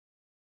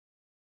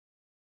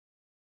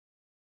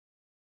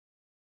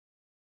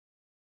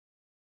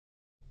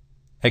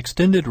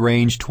Extended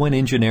Range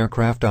Twin-Engine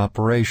Aircraft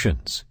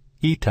Operations,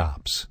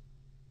 ETOPS.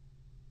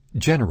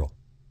 General.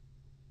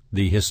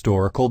 The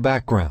historical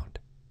background.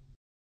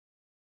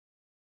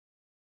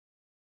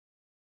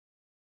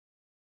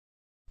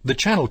 The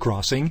Channel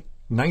Crossing,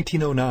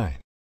 1909.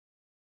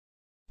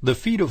 The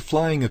feat of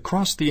flying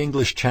across the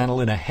English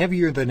Channel in a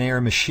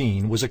heavier-than-air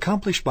machine was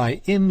accomplished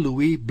by M.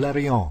 Louis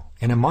Blériot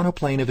in a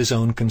monoplane of his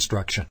own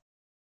construction.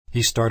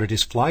 He started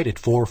his flight at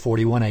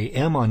 4:41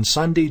 a.m. on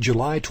Sunday,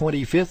 July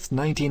 25,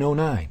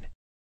 1909.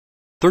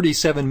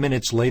 37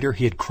 minutes later,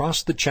 he had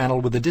crossed the Channel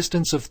with a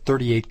distance of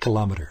 38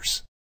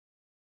 kilometers.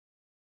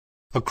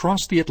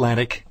 Across the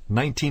Atlantic,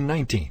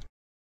 1919.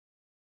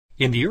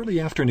 In the early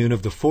afternoon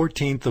of the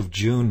 14th of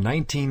June,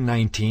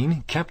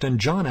 1919, Captain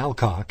John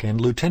Alcock and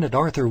Lieutenant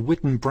Arthur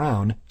Whitten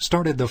Brown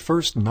started the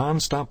first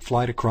non-stop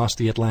flight across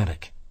the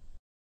Atlantic.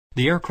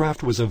 The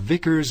aircraft was a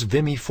Vickers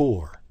Vimy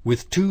 4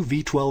 with two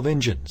V-12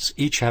 engines,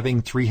 each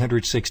having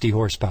 360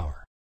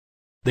 horsepower.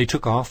 They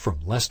took off from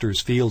Leicester's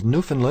Field,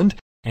 Newfoundland,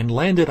 and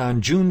landed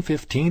on June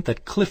 15th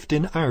at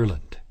Clifton,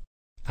 Ireland.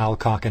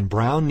 Alcock and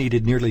Brown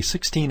needed nearly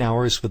 16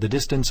 hours for the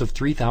distance of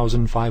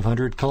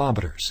 3,500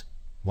 kilometers,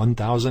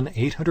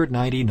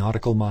 1,890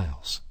 nautical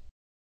miles.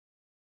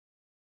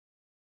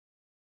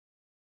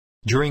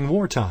 During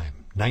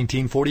wartime,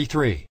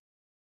 1943.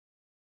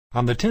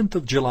 On the 10th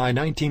of July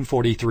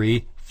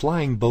 1943,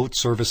 flying boat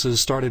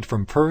services started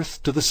from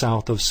Perth to the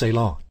south of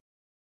Ceylon.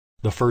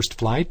 The first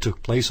flight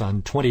took place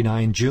on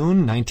 29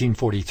 June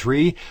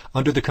 1943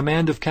 under the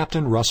command of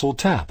Captain Russell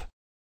Tapp.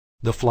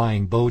 The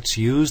flying boats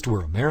used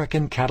were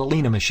American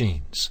Catalina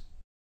machines.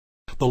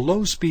 The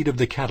low speed of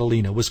the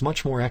Catalina was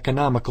much more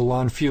economical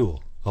on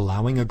fuel,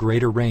 allowing a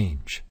greater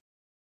range.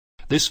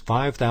 This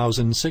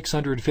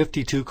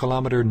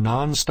 5,652-kilometer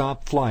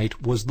non-stop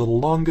flight was the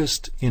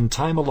longest in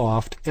time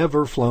aloft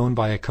ever flown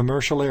by a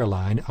commercial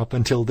airline up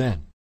until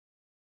then.